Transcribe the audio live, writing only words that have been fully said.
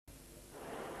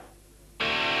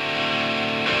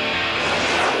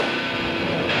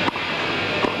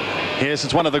Yes,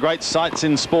 it's one of the great sights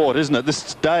in sport, isn't it?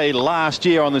 This day last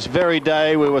year, on this very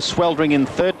day, we were sweltering in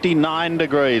 39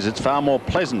 degrees. It's far more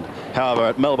pleasant, however,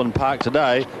 at Melbourne Park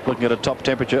today, looking at a top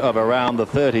temperature of around the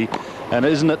 30. And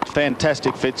isn't it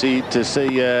fantastic, Fitzy, to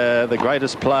see the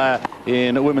greatest player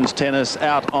in women's tennis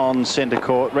out on centre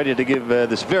court, ready to give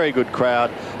this very good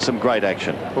crowd some great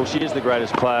action? Well, she is the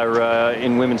greatest player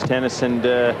in women's tennis, and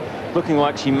looking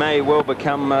like she may well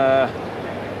become,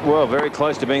 well, very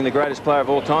close to being the greatest player of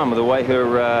all time, with the way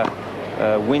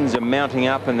her wins are mounting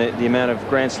up and the amount of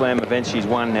Grand Slam events she's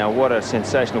won now. What a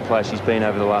sensational player she's been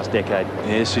over the last decade.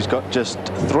 Yes, she's got just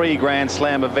 3 Grand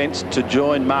Slam events to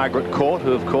join Margaret Court,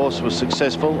 who of course was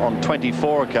successful on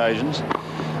 24 occasions.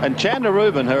 And Chanda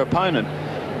Rubin, her opponent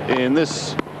in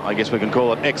this, I guess we can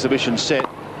call it, exhibition set,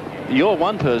 you're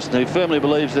one person who firmly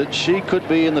believes that she could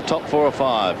be in the top 4 or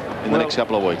 5 in the next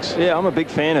couple of weeks. Yeah, I'm a big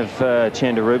fan of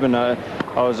Chanda Rubin.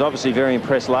 I was obviously very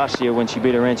impressed last year when she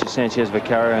beat Arantxa Sanchez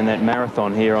Vicario in that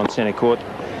marathon here on centre court.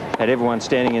 Had everyone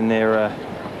standing in their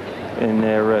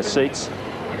seats.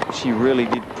 She really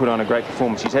did put on a great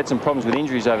performance. She's had some problems with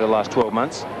injuries over the last 12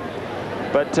 months,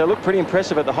 but looked pretty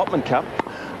impressive at the Hopman Cup.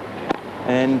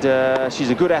 And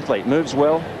she's a good athlete, moves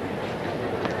well,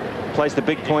 plays the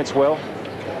big points well.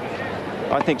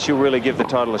 I think she'll really give the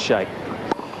title a shake.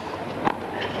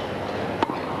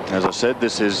 As I said,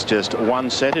 this is just one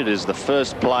set. It is the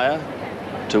first player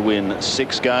to win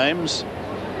 6 games.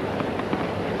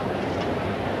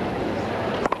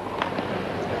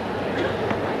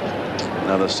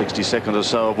 Another 60 seconds or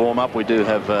so of warm-up. We do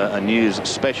have a news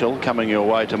special coming your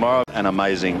way tomorrow. An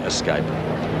amazing escape.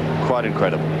 Quite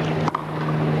incredible.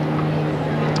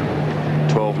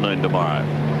 12 noon tomorrow.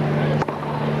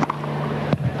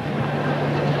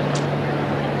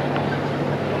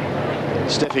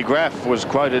 Steffi Graf was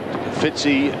quoted,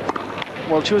 Fitzy,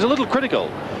 well, she was a little critical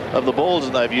of the balls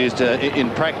that they've used in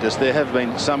practice. There have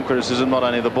been some criticism, not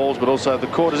only of the balls, but also of the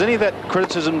court. Is any of that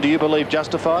criticism, do you believe,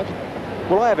 justified?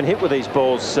 Well, I haven't hit with these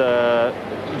balls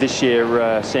this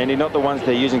year, Sandy, not the ones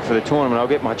they're using for the tournament. I'll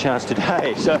get my chance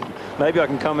today, so maybe I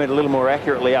can comment a little more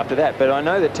accurately after that. But I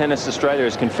know that Tennis Australia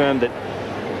has confirmed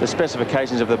that the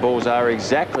specifications of the balls are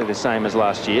exactly the same as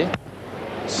last year.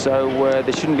 So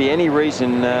there shouldn't be any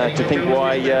reason to think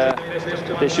why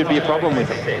there should be a problem with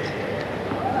them.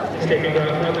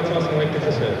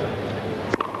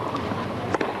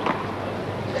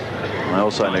 I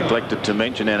also neglected to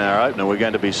mention in our opener, we're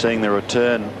going to be seeing the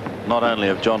return not only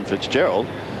of John Fitzgerald,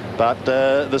 but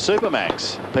the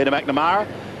Supermax, Peter McNamara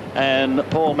and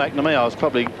Paul McNamee. I was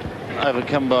probably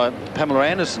overcome by Pamela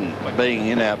Anderson being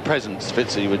in our presence,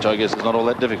 Fitzy, which I guess is not all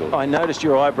that difficult. I noticed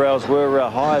your eyebrows were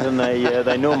higher than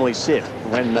they normally sit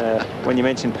when you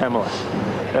mentioned Pamela.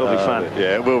 That'll be fun.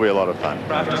 Yeah, it will be a lot of fun.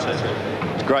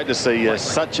 It's great to see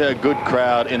such a good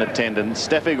crowd in attendance.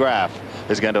 Steffi Graf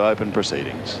is going to open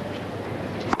proceedings.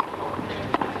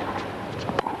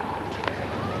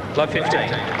 Love 15.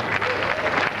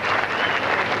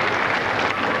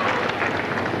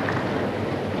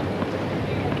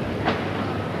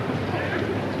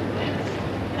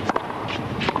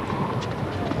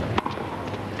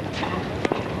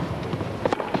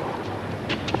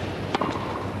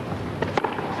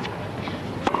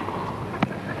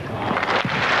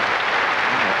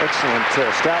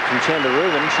 Excellent start from Chanda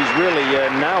Rubin. She's really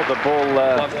nailed the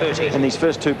ball in these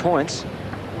first 2 points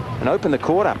and opened the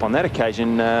court up on that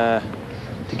occasion to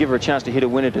give her a chance to hit a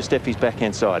winner to Steffi's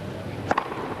backhand side.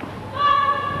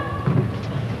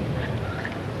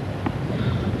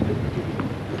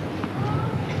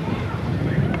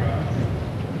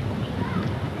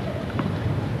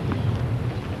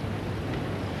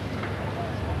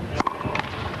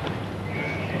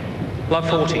 Love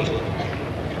 40.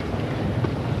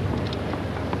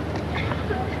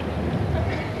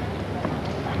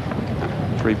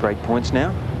 3 break points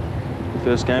now.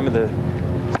 First game of the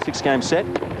 6-game set.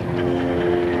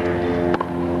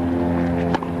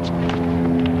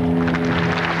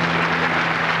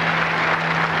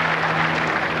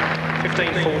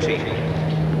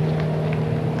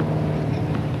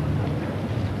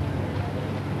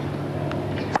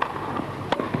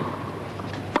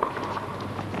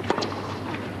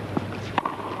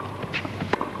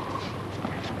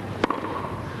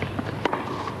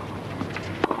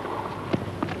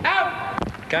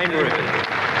 Game Rubin.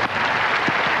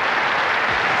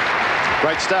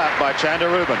 Great start by Chanda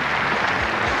Rubin.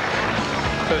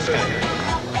 First game.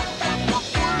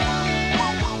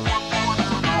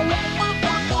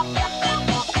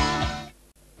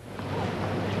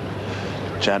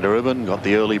 Chanda Rubin got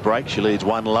the early break. She leads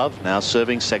 1-love, now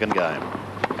serving second game.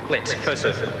 Let's first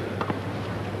serve.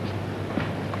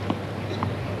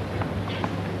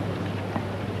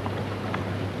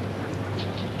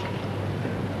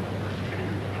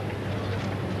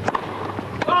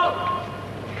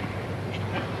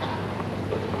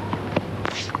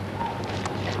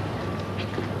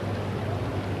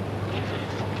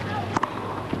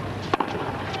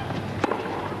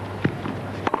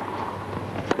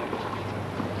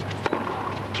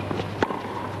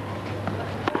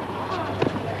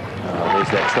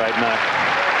 that trademark.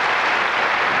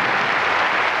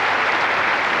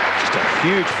 Just a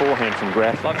huge forehand from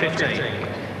Graf. Love 15.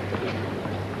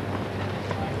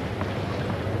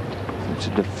 To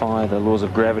defy the laws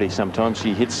of gravity sometimes.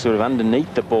 She hits sort of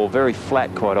underneath the ball, very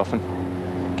flat quite often.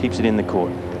 Keeps it in the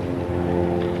court.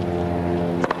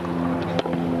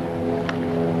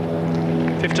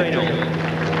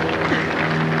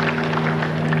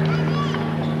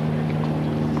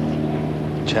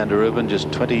 Chanda Rubin,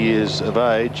 just 20 years of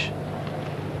age.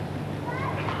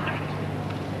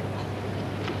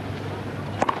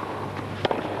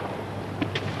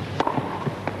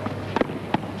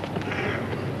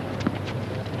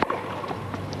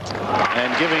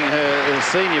 And giving her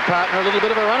senior partner a little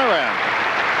bit of a runaround.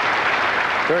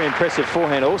 Very impressive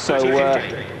forehand also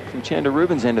from Chanda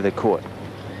Rubin's end of the court.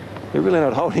 They're really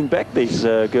not holding back, these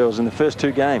girls, in the first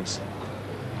two games.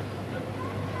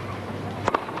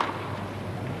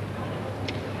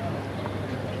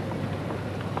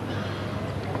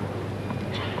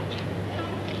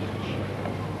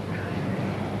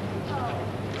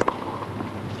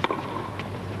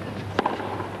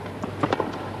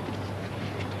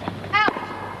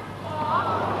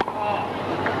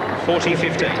 A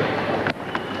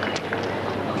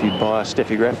few biased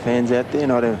Steffi Graf fans out there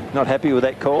not happy with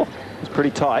that call. It's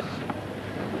pretty tight.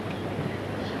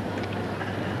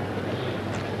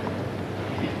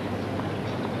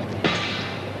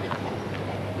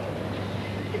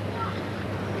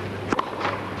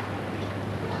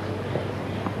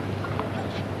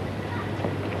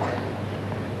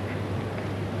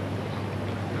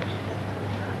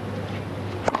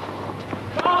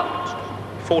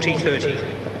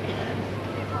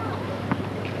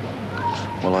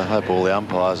 Well, I hope all the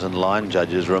umpires and line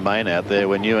judges remain out there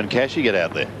when you and Cashy get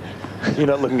out there. You're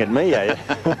not looking at me, are you?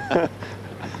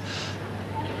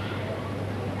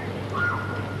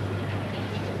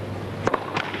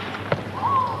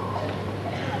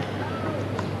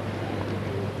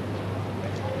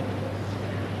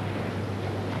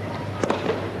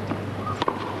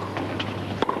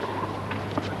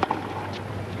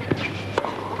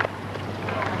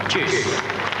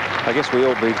 I guess we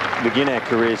all begin our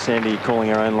careers, Sandy,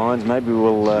 calling our own lines. Maybe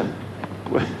we'll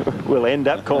we'll end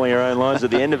up calling our own lines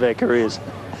at the end of our careers.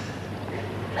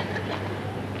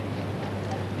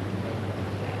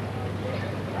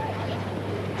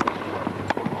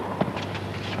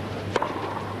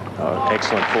 Oh,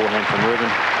 excellent forehand from Rubin.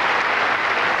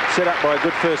 Set up by a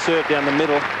good first serve down the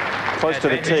middle, close to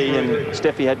the tee, and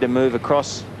Steffi had to move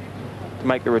across to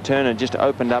make the return and just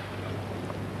opened up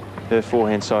her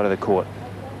forehand side of the court.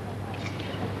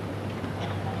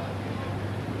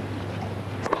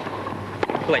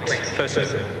 First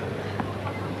serve.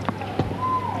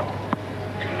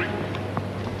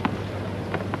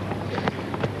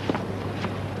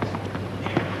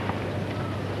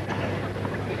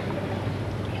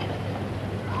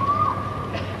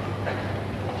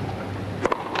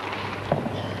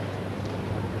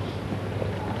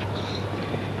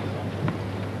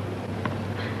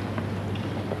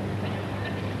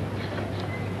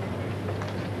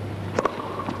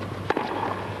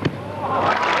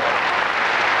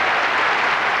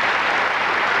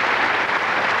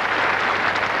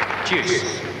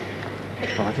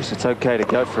 Well, I guess it's okay to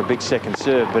go for a big second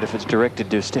serve, but if it's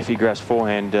directed to Steffi Graf's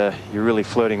forehand, you're really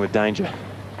flirting with danger.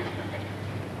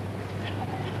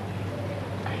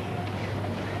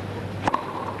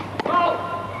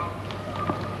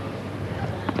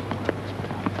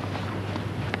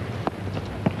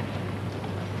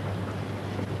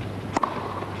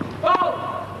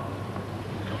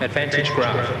 Advantage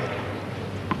Graf.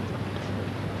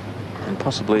 And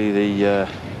possibly the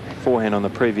forehand on the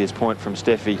previous point from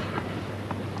Steffi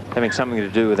having something to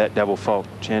do with that double fault.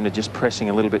 Chanda just pressing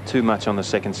a little bit too much on the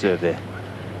second serve there.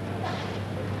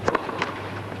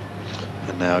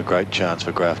 And now a great chance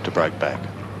for Graf to break back.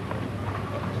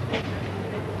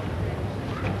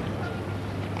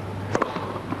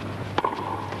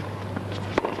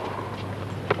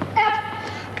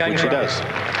 Which she does.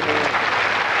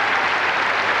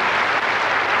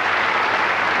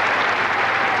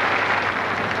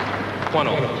 One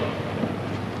all.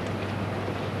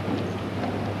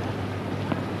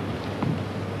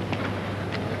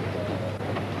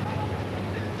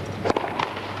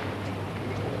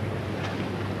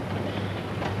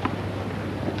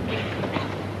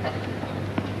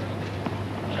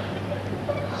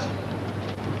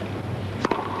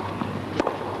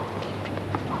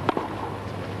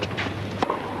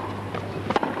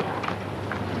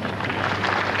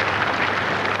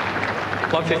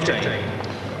 Club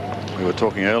 15. We were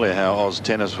talking earlier how Oz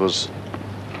tennis was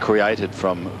created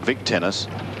from Vic tennis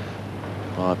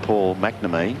by Paul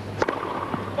McNamee.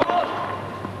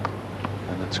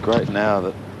 It's great now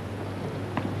that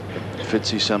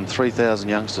Fitzy, some 3,000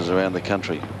 youngsters around the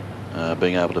country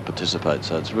being able to participate,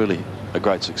 so it's really a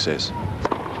great success.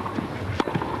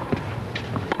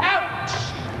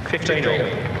 15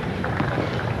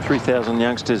 all. 3,000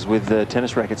 youngsters with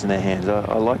tennis rackets in their hands.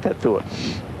 I like that thought.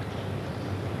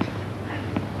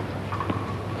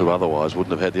 Who otherwise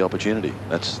wouldn't have had the opportunity.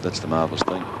 That's the marvellous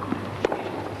thing.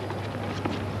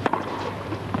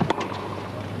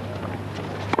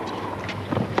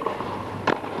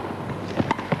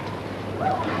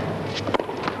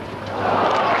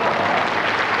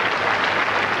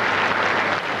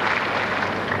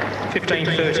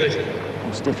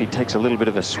 Well, Steffi takes a little bit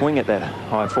of a swing at that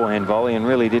high forehand volley and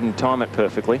really didn't time it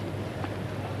perfectly.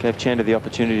 Gave Chanda the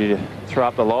opportunity to throw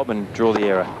up the lob and draw the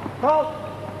error.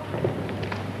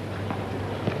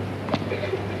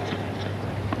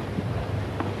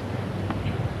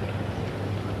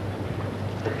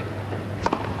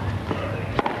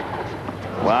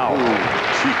 Wow. Ooh,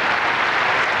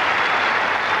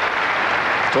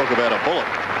 talk about a bullet.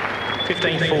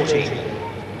 15-40.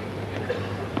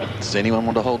 Does anyone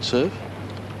want to hold serve?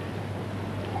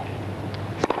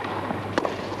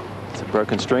 It's a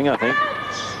broken string, I think.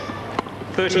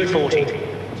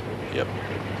 30-40. Yep.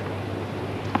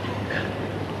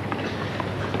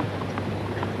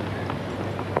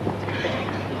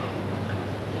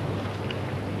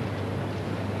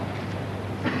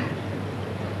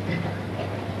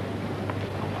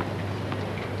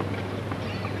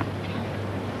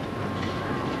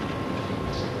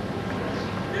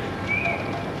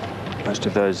 Most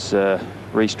of those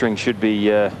restrings should be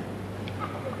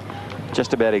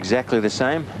just about exactly the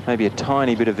same, maybe a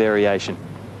tiny bit of variation.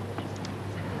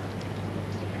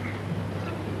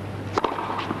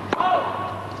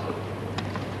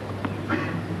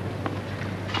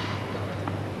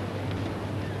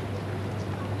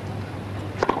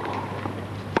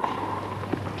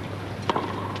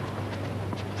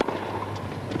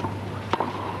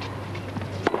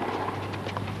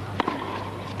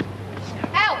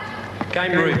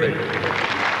 Game Rubin.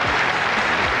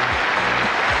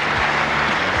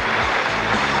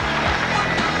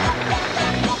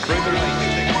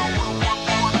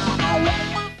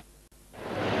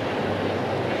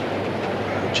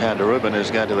 Chanda Rubin is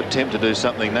going to attempt to do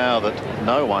something now that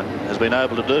no one has been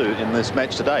able to do in this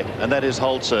match to date, and that is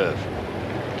hold serve.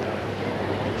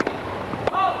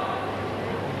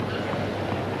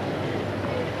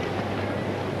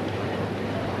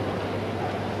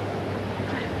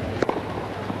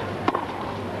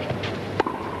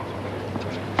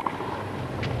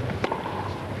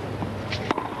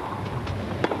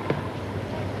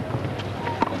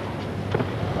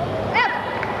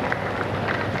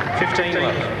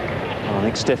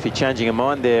 I think Steffi changing her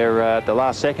mind there at the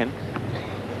last second.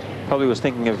 Probably was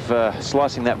thinking of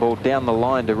slicing that ball down the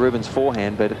line to Rubin's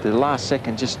forehand, but at the last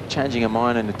second just changing her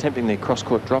mind and attempting the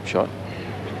cross-court drop shot.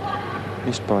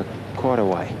 Missed by quite a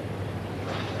way.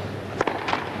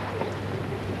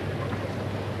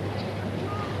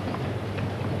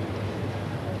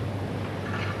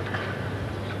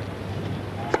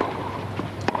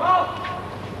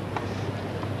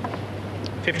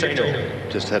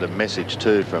 Just had a message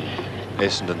too from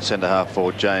Essendon centre-half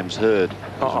forward James Hird.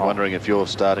 I was wondering if you're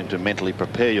starting to mentally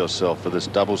prepare yourself for this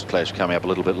doubles clash coming up a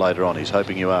little bit later on. He's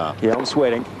hoping you are. Yeah, I'm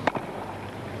sweating.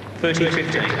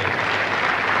 30-15.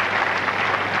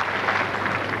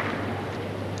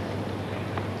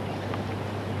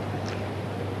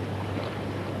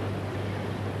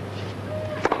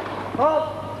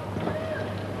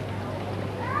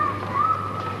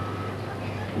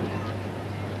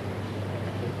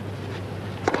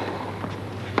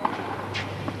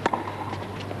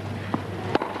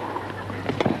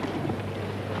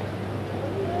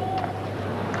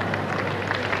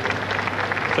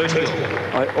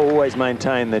 I always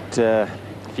maintain that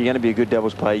if you're going to be a good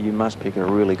doubles player, you must pick a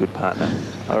really good partner.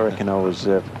 I reckon I was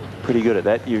pretty good at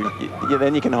that.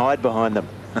 Then you can hide behind them.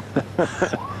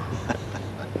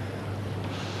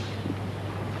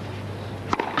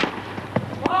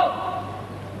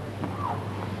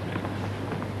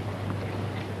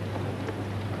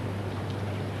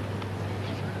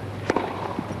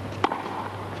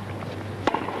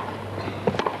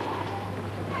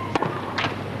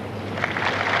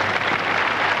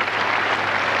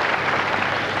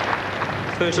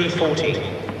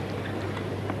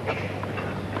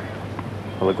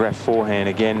 Well, the Graf forehand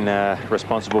again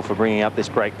responsible for bringing up this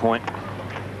break point.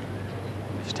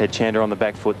 Just had Chanda on the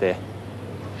back foot there.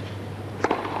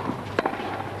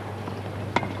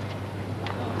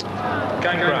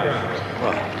 Going Graf.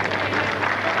 Well,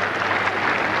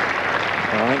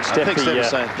 I think Steffi, I think Steffi's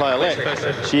saying player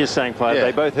led. She is saying player. Yeah.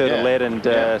 They both heard Yeah. a lead, and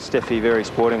Steffi very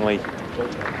sportingly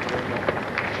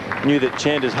knew that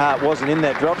Chanda's heart wasn't in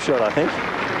that drop shot, I think.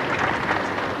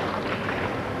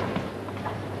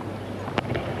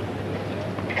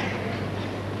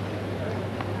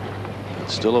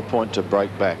 It's still a point to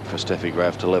break back for Steffi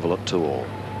Graf to level at 2-all.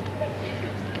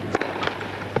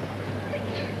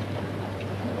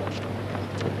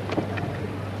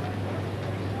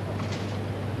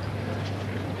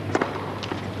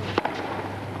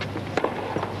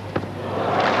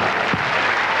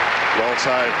 Well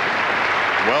saved.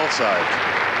 Well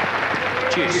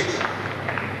saved. Juice.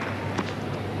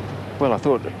 Well, I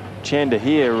thought Chanda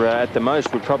here at the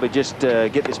most would probably just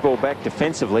get this ball back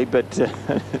defensively, but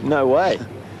no way.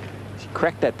 She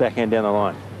cracked that backhand down the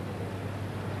line.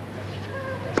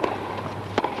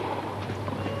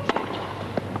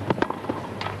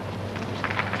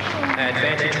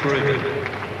 Advantage Rubin.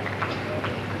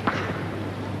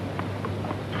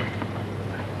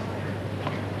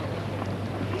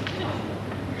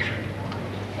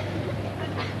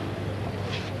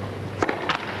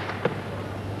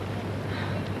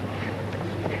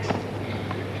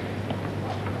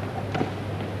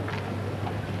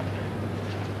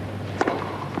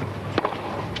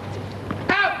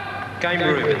 Game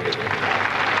Rubin.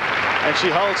 And she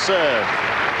holds serve.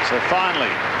 So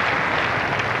finally,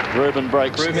 Rubin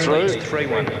breaks Rubin through. leads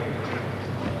 3-1.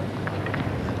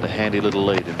 The handy little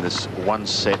lead in this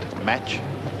one-set match.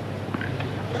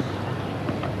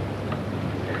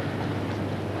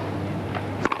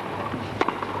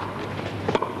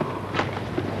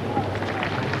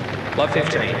 Love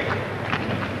 15.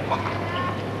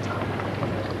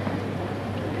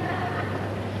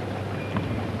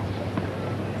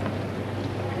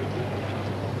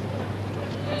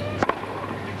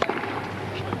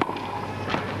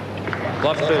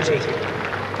 Love 30.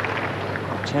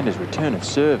 Chanda's return of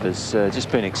serve has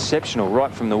just been exceptional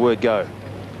right from the word go.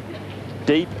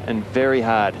 Deep and very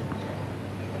hard.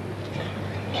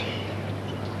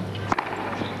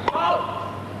 Oh.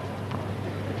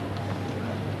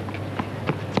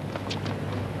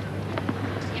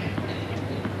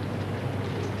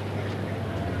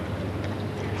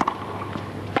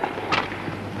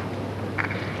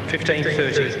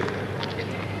 15-30.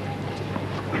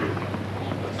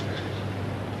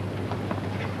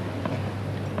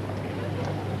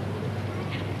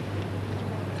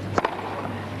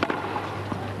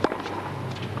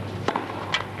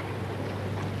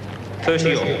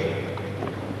 All.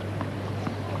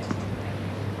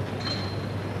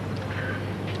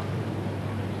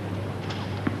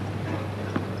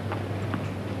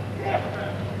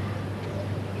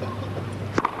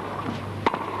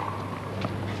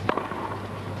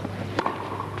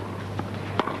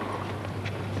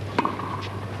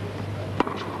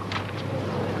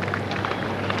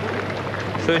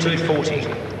 30-40.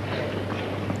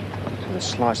 The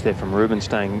slice there from Rubin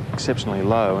staying exceptionally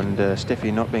low, and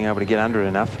Steffi not being able to get under it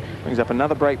enough brings up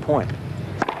another break point.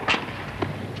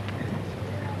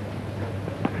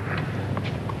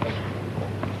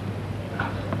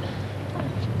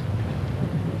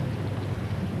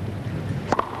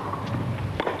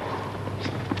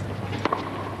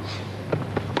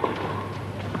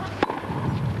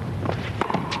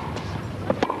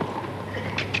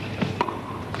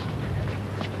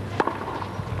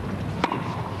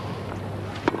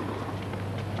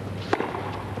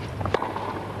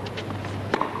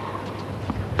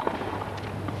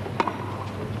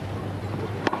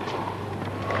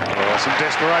 Some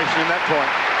desperation in that point.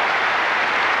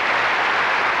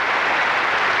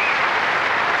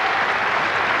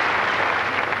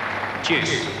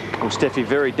 Juice. Well, Steffi,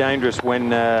 very dangerous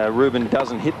when Rubin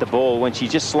doesn't hit the ball. When she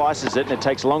just slices it and it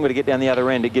takes longer to get down the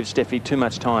other end, it gives Steffi too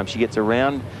much time. She gets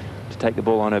around to take the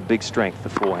ball on her big strength, the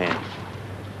forehand.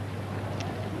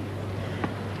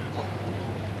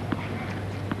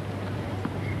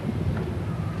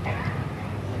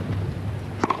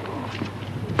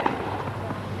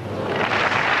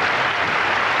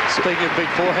 Speaking of big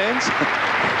forehands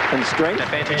and strength.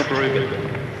 Advantage Rubin.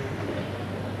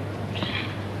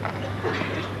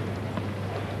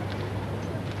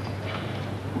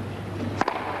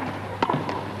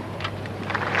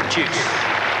 Juice.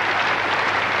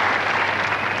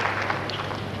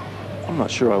 I'm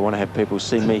not sure I want to have people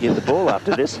see me hit the ball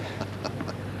after this.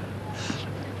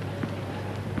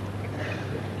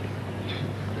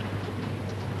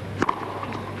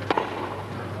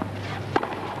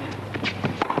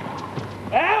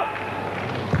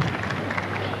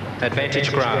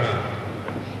 Advantage Graf.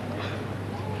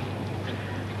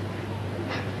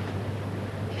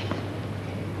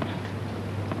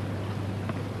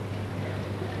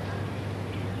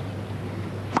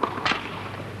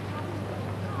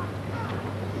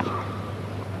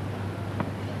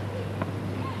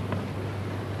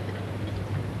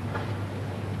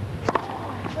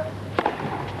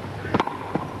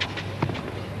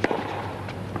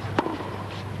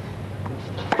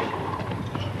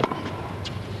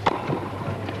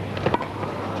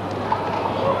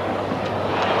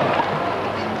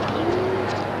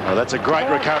 That's a great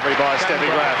recovery by Steffi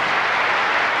Graf.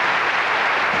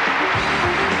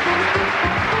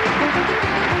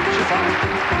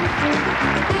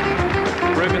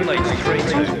 Rubin leads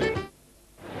 3-2.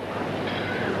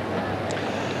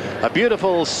 A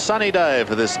beautiful sunny day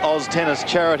for this Oz Tennis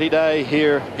Charity Day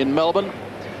here in Melbourne.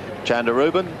 Chanda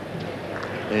Rubin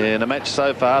in a match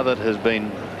so far that has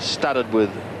been studded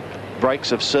with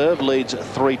breaks of serve, leads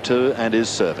 3-2 and is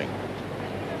serving.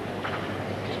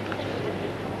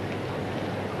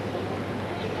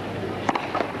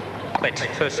 Let's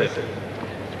first serve.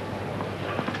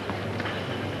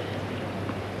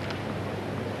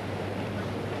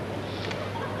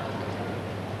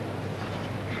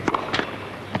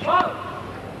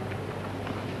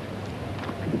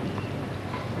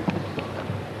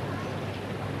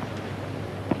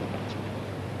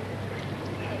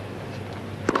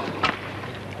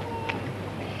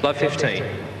 Love 15.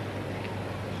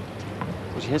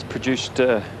 Well, she has produced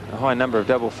a high number of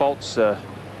double faults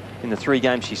in the 3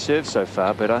 games she served so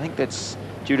far, but I think that's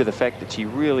due to the fact that she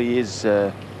really is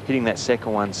hitting that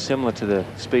second one similar to the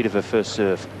speed of her first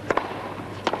serve.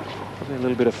 Probably a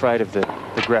little bit afraid of the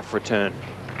Graf return.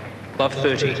 Love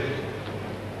 30.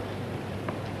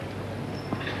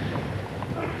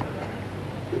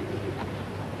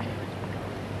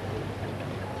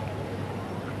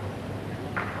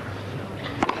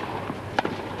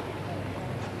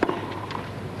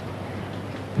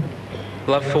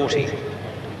 Love 40.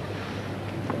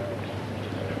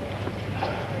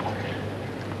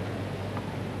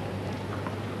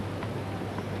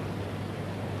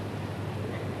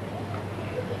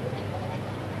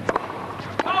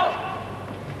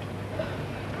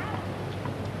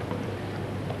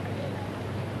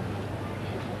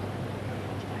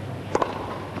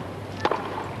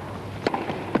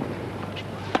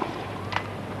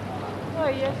 Oh,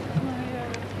 yes.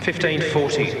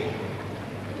 15-40.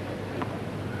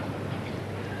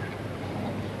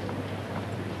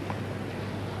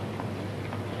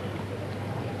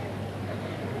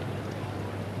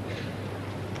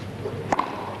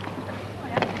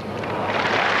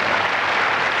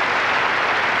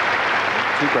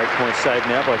 Great points saved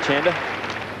now by Chanda.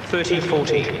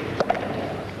 30-40.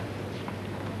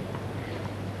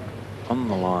 On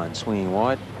the line, swinging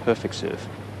wide, perfect serve.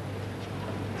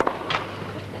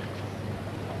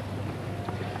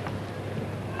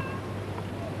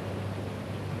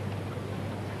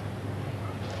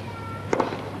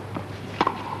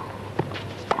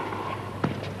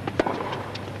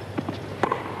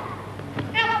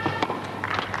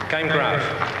 Game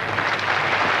Graf.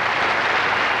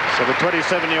 So the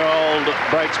 27-year-old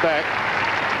breaks back.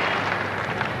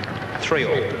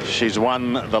 3-all. She's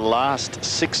won the last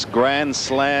 6 Grand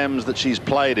Slams that she's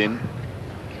played in.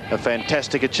 A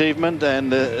fantastic achievement,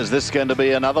 and is this going to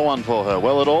be another one for her?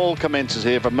 Well, it all commences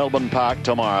here from Melbourne Park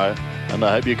tomorrow, and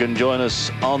I hope you can join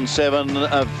us on 7.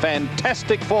 A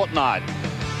fantastic fortnight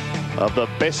of the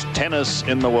best tennis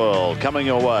in the world coming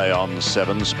your way on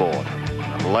 7 Sport.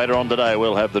 And later on today,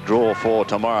 we'll have the draw for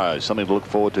tomorrow. Something to look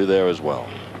forward to there as well.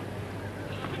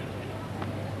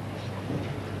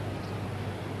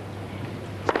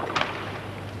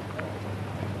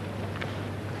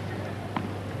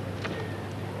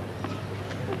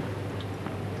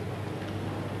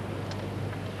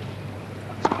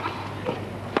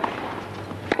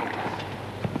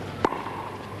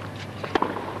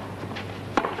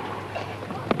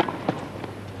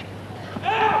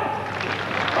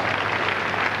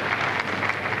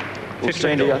 Well,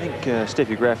 Sandy, I think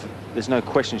Steffi Graf, there's no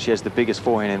question she has the biggest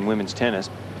forehand in women's tennis,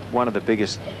 one of the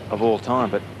biggest of all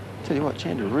time. But tell you what,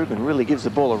 Chanda Rubin really gives the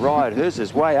ball a ride. Hers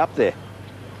is way up there.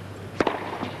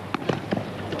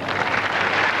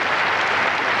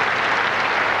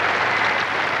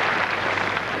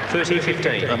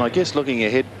 And I guess looking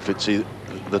ahead, Fitzy,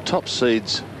 the top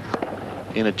seeds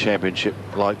in a championship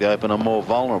like the Open are more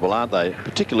vulnerable, aren't they?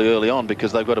 Particularly early on,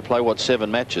 because they've got to play, what, 7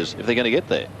 matches if they're going to get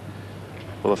there.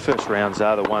 Well, the first rounds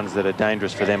are the ones that are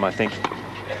dangerous for them, I think.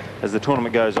 As the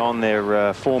tournament goes on,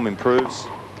 their form improves.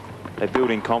 They build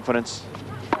in confidence.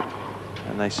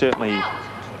 And they certainly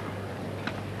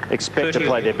expect to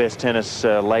play their best tennis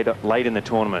late in the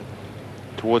tournament,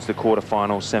 towards the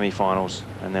quarterfinals, semi-finals,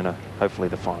 and then hopefully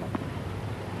the final.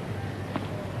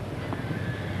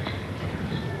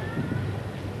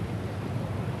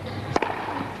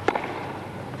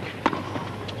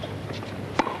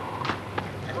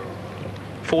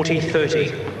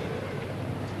 (40-30).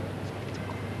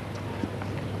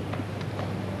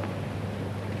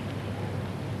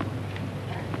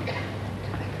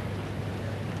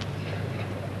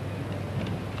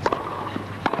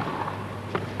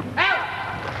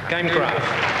 Game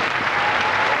Graf.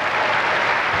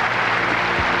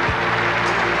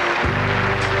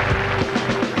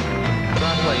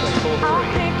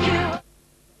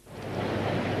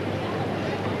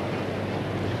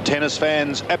 Tennis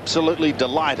fans absolutely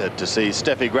delighted to see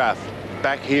Steffi Graf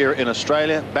back here in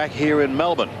Australia, back here in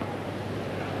Melbourne.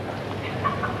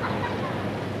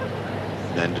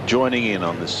 And joining in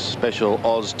on this special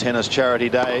Oz Tennis Charity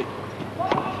Day.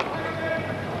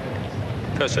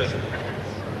 First serve.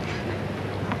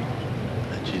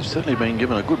 And she's certainly been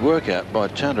given a good workout by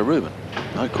Chanda Rubin.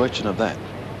 No question of that.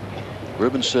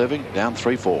 Rubin serving down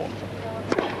 3-4.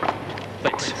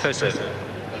 Let's first serve.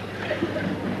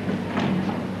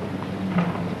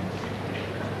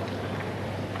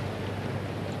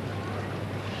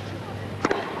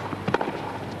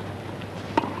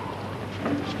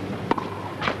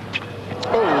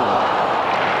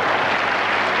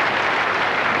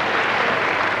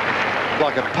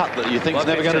 Like a putt that you think is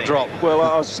never going to drop. Well,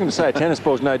 I was just going to say, a tennis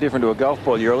ball is no different to a golf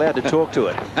ball. You're allowed to talk to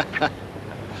it.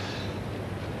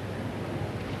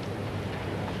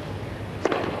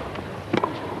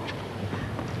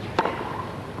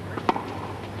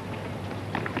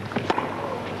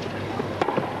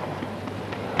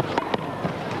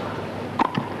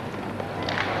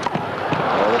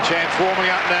 Oh, the chant's warming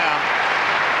up now.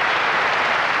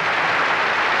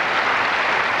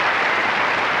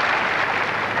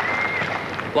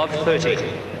 Love 30.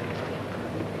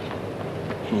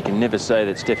 You can never say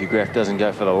that Steffi Graf doesn't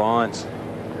go for the lines.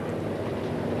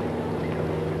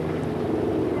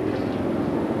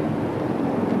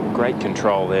 Great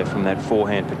control there from that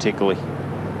forehand particularly.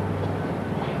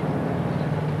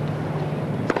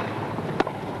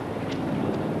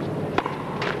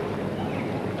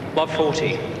 Love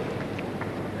 40.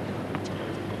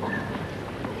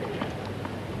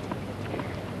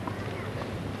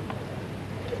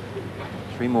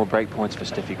 Three more break points for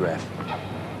Steffi Graf.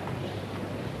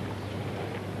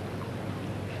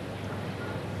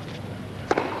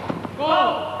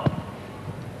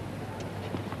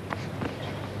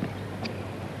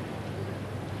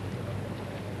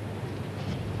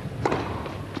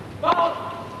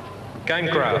 Game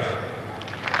Graf.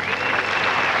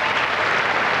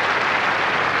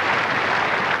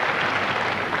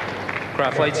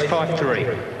 Graf leads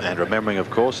 5-3. And remembering, of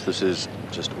course, this is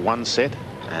just one set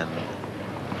and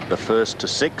the first to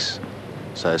 6.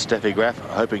 So Steffi Graf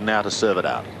hoping now to serve it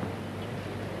out.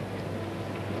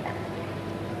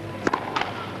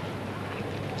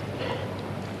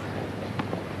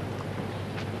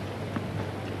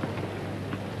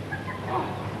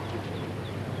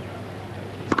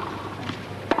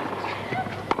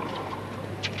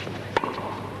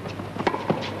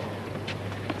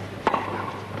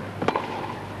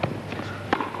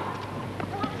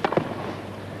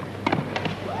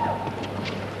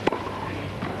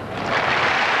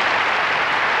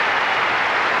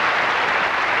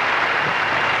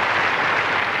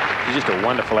 She's just a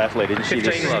wonderful athlete, isn't she,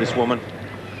 this woman?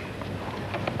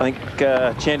 I think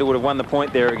Chanda would have won the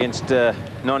point there against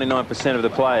 99% of the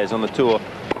players on the tour.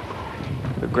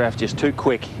 But Graf just too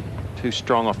quick, too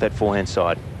strong off that forehand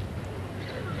side.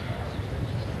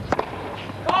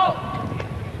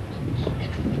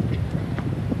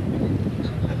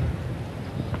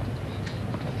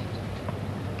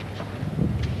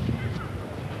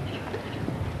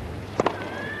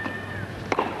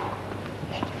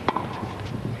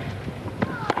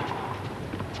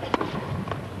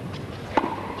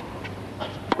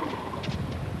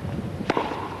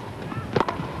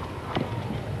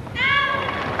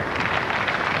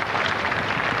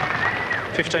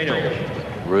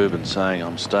 Rubin saying,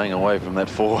 I'm staying away from that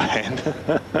forehand.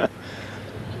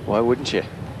 Why wouldn't you?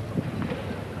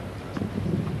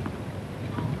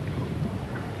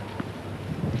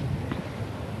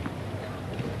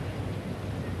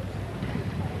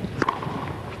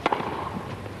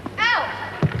 Out.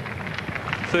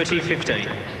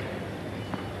 30-15.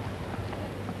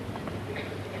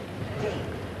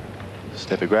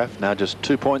 Steffi Graf now just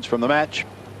 2 points from the match.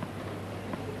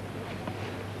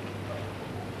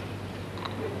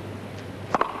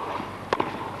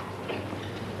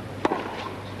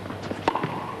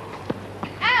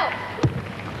 Out.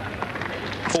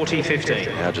 40-15.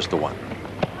 Now just the one.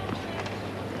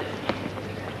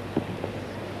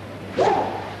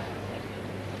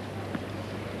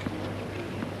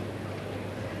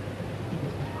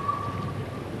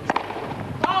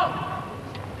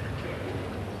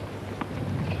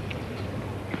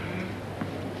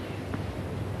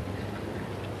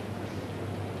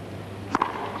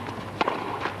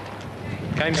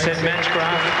 Game, set, match,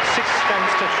 Graf, 6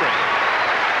 games to 3.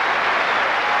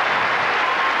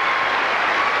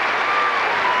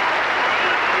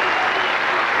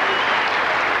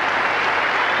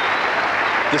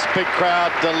 This big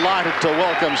crowd delighted to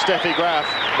welcome Steffi Graf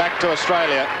back to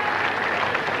Australia.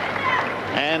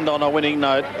 And on a winning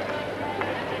note,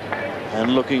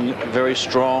 and looking very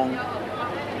strong,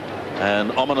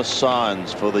 and ominous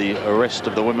signs for the rest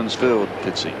of the women's field,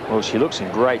 Fitzy. Well, she looks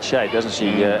in great shape, doesn't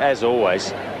she? As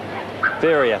always.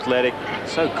 Very athletic,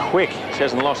 so quick. She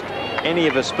hasn't lost any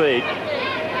of her speed.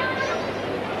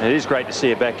 And it is great to see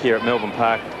her back here at Melbourne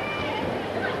Park.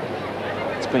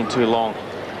 It's been too long.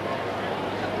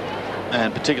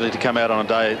 And particularly to come out on a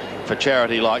day for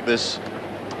charity like this,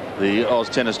 the Oz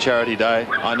Tennis Charity Day.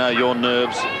 I know your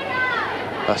nerves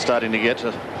are starting to get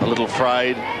a little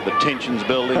frayed. The tension's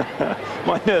building.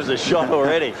 My nerves are shot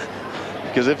already.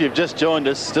 Because if you've just joined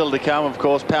us, still to come, of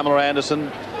course, Pamela Anderson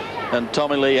and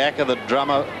Tommy Lee Acker, the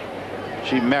drummer.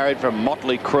 She married from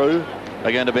Motley Crue,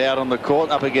 are going to be out on the court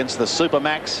up against the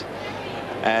Supermax.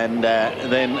 And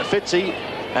then Fitzy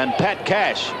and Pat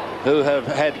Cash, who have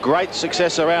had great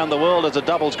success around the world as a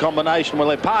doubles combination. Well,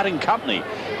 they're parting company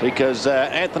because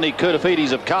Anthony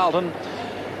Koutafidis of Carlton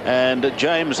and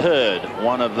James Hurd,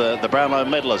 one of the Brownlow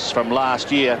medalists from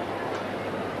last year,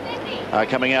 are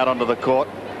coming out onto the court.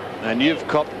 And you've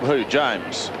copped who,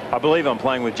 James? I believe I'm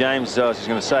playing with James. I was just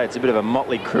going to say, it's a bit of a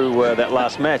motley crew, that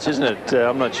last match, isn't it?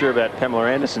 I'm not sure about Pamela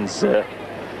Anderson's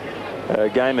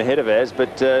game ahead of ours,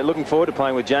 but looking forward to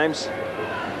playing with James.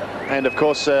 And, of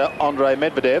course, Andrei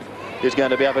Medvedev is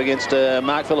going to be up against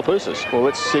Mark Philippoussis. Well,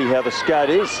 let's see how the scud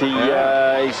is. He's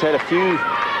had a few,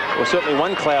 well, certainly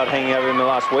one cloud hanging over him the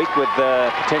last week with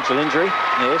potential injury.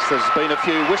 Yes, there's been a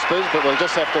few whispers, but we'll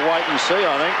just have to wait and see,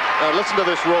 I think. Listen to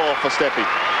this roar for Steffi.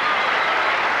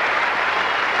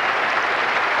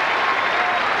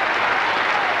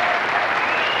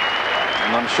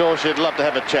 And I'm sure she'd love to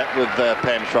have a chat with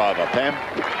Pam Shriver. Pam?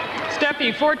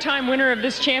 Steffi, four-time winner of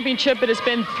this championship. It has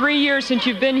been 3 years since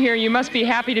you've been here. You must be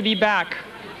happy to be back.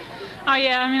 Oh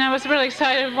yeah, I mean, I was really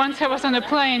excited once I was on the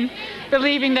plane,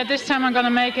 believing that this time I'm going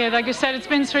to make it. Like you said, it's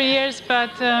been 3 years,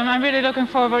 but I'm really looking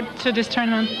forward to this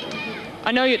tournament.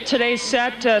 I know today's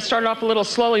set started off a little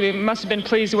slowly, but you must have been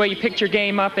pleased the way you picked your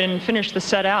game up and finished the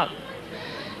set out.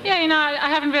 Yeah, you know, I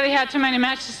haven't really had too many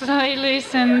matches lately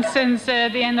since the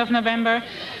end of November.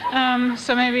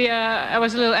 So maybe I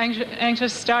was a little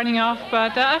anxious starting off,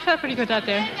 but I felt pretty good out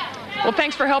there. Well,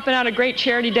 thanks for helping out a great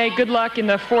charity day. Good luck in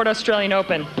the Ford Australian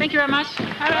Open. Thank you very much. All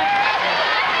right.